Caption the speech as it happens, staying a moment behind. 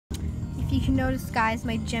If you can notice, guys,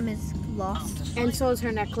 my gem is lost. And so is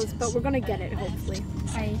her necklace, but we're gonna get it, hopefully.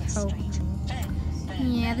 I hope.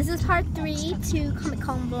 Yeah, this is part 3 to Comic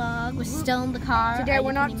Con vlog. We're still in the car. Today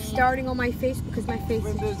we're not starting on my face because my face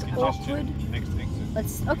is awkward.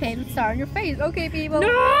 Let's start on your face. Okay, people. No!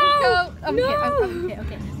 Let's go.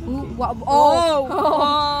 Okay. Ooh,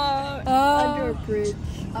 Under a bridge.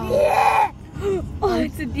 Yeah! Oh,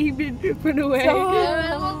 it's a demon. Run away.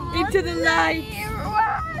 Into the light.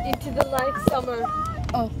 Into the light, Summer.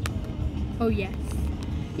 Oh yes.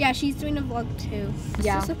 Yeah, she's doing a vlog too.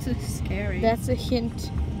 Yeah. This looks so scary. That's a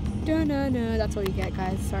hint. No. That's all you get,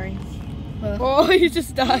 guys. Sorry. Oh, you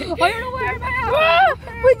just died. I don't know where I'm at.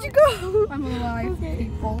 Where'd you go? I'm alive,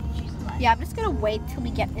 people. Yeah, I'm just gonna wait till we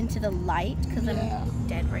get into the light because I'm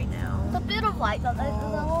dead right now. A bit of light, but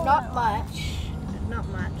Not much. Not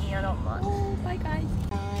much. Yeah, not much. Oh, bye, guys.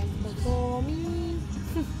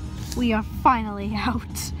 We are finally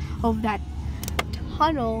out of that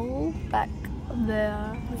tunnel back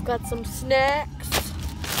there. We've got some snacks.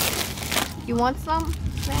 You want some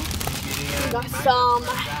snacks? We got some.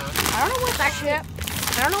 I don't know what's actually. I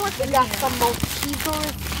don't know what's in We got here. some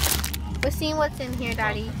Maltesers. We're seeing what's in here,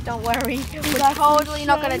 Daddy. Don't worry. We're got totally some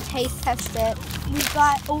not gonna taste test it. We've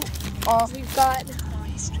got. We've got.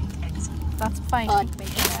 That's fine.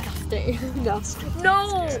 No.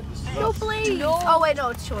 No, please. No. Oh wait, no,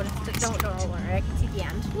 it's short. Don't worry. I can see the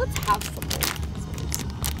end. Let's have some more.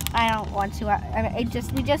 I don't want to.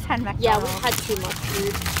 We just had McDonald's. Yeah, we had too much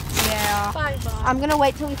food. Yeah. Bye. I'm gonna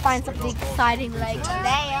wait till we find something exciting like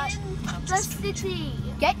that. The city.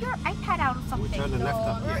 Get your iPad out or something. Turn the left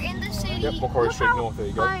up. We're in the city. Yep, Macquarie Street North, there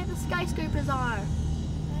you go. High the skyscrapers are.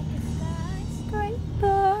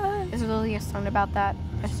 Is there really a song about that?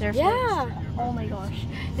 Is there Oh my gosh.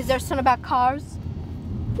 Is there a song about cars?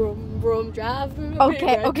 Brum brum drive.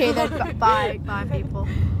 Okay, then bye people.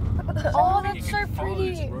 Oh, that's so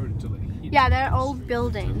pretty. Yeah, they're old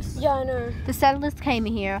buildings. Yeah, I know. The settlers came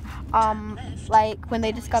here, like when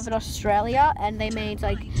they discovered Australia, and they made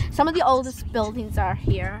like some of the oldest buildings are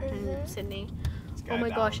here in Sydney. Oh my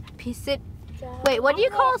gosh, wait, what do you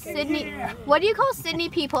call Sydney? What do you call Sydney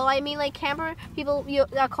people? I mean, like Canberra people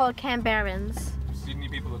are called Canberrans. Sydney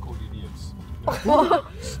people are called idiots. Wow.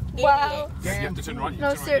 You have to turn right.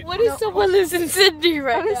 No, sir. What if someone lives in Sydney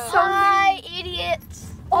right now? Hi, idiots.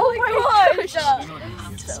 Oh my gosh.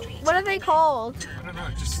 What are they called? I don't know,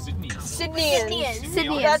 just Sydneyans.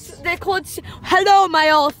 Sydneyans. They're called. Hello,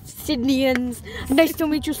 my old Sydneyans. Nice to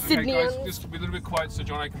meet you, Okay, guys, Sydneyans. just be a little bit quiet so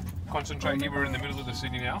John I can concentrate here. We're in the middle of the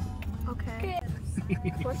city now. Okay.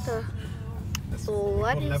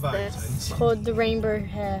 What is this? Called the rainbow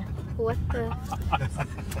hair. What the?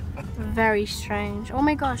 Very strange. Oh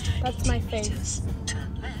my gosh. That's my face.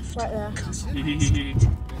 Right there. This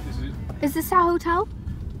is Is this our hotel?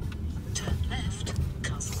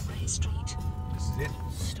 it.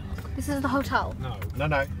 This is the hotel. No. No.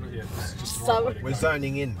 Yeah, this is just the So- right way. We're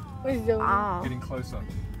zoning in. Oh. Getting closer.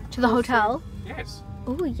 To the hotel? Yes.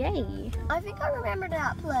 Oh, yay. I think I remember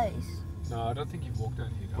that place. No, I don't think you've walked down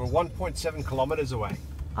here. We're 1.7 kilometers away.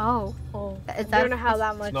 Oh. I don't know how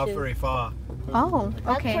that much It's not is. very far. Oh,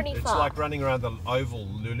 That's okay. pretty It's far. like running around the oval,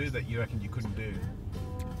 Lulu, that you reckon you couldn't do.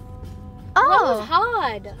 That was Oh.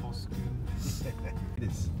 hard. It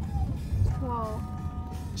is. Whoa.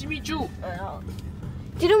 Jimmy Choo.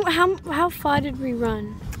 How far did we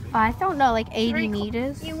run? I don't know, like 80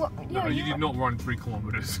 meters? No, you did not run 3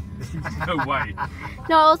 kilometers. No way.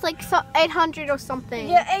 No, it was like 800 or something.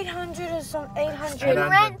 Yeah, 800 or something. 800. You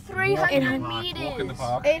ran 300 Walk in the meters.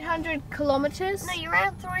 park. 800 kilometers? No, you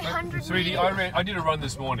ran 300 Sweetie, meters. I did a run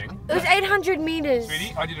this morning. It was 800 meters.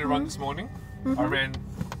 Sweetie, I did a run this morning. I ran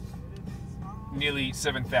nearly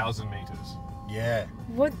 7,000 meters. Yeah,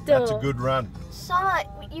 What the? that's a good run. Summer,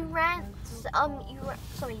 you ran.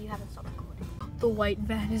 Sorry, you haven't stopped recording. The white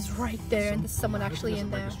van is right there, and there's someone actually in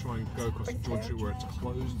there. Let's try and go across George Street where it's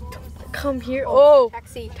closed. Come here. Oh,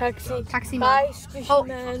 Taxi. taxi. Taxi Bye, man. squishy Oh.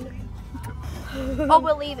 man. Oh,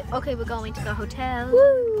 we'll leave it. Okay, we're going to the hotel.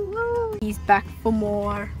 Woo! He's back for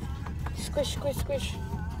more. Squish, squish, squish.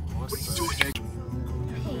 What are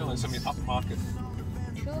you doing? Something upmarket.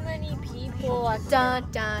 Too many people. Dun,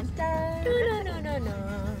 dun, dun.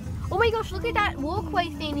 No. Oh my gosh, look at that walkway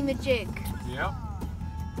thingy-majig. Yeah.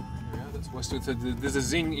 Yeah, that's Westwood. So there's a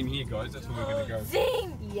zing in here, guys. That's where we're going to go.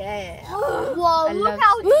 Zing! Yeah. Whoa, I look love-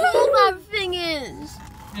 how tall that thing is.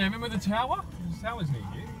 Yeah, remember the tower? The tower's near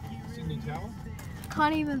here. Sydney Tower.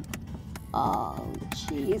 Can't even. Oh,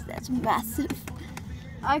 jeez, that's massive.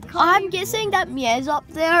 I'm I'm guessing that Mia's up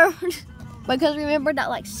there. Because remember that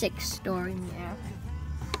like 6-story Mia.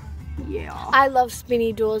 Yeah. I love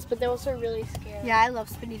spinny doors, but they're also really scary. Yeah, I love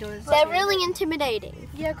spinny doors. They're really intimidating.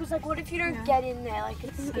 Yeah, because like, what if you don't get in there? Like,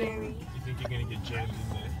 it's scary. You think you're gonna get jammed in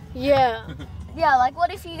there? Yeah. Yeah, like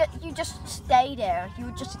what if you just stay there? You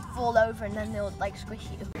would just fall over and then they would like squish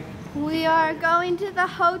you. We are going to the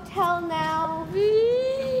hotel now.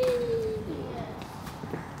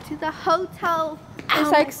 To the hotel.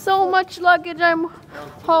 There's like so much luggage I'm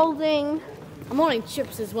holding. I'm holding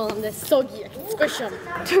chips as well, and they're soggy. I can squish them.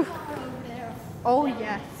 Oh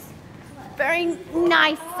yes. Very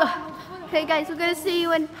nice. Okay guys, we're gonna see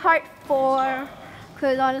you in part 4.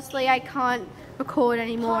 Because honestly I can't record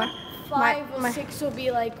anymore. 5 or 6 will be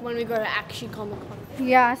like when we go to actually Comic-Con.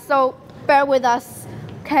 Yeah, so bear with us.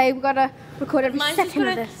 Okay, we gotta record every second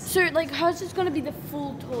of this. So like hers is gonna be the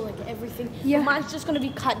full tour, like everything. Yeah. But mine's just gonna be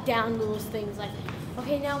cut down little things like,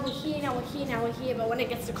 okay, now we're here, now we're here, now we're here. But when it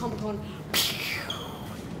gets to Comic-Con,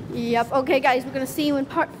 Yep, okay guys, we're gonna see you in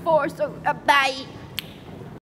part 4, so bye.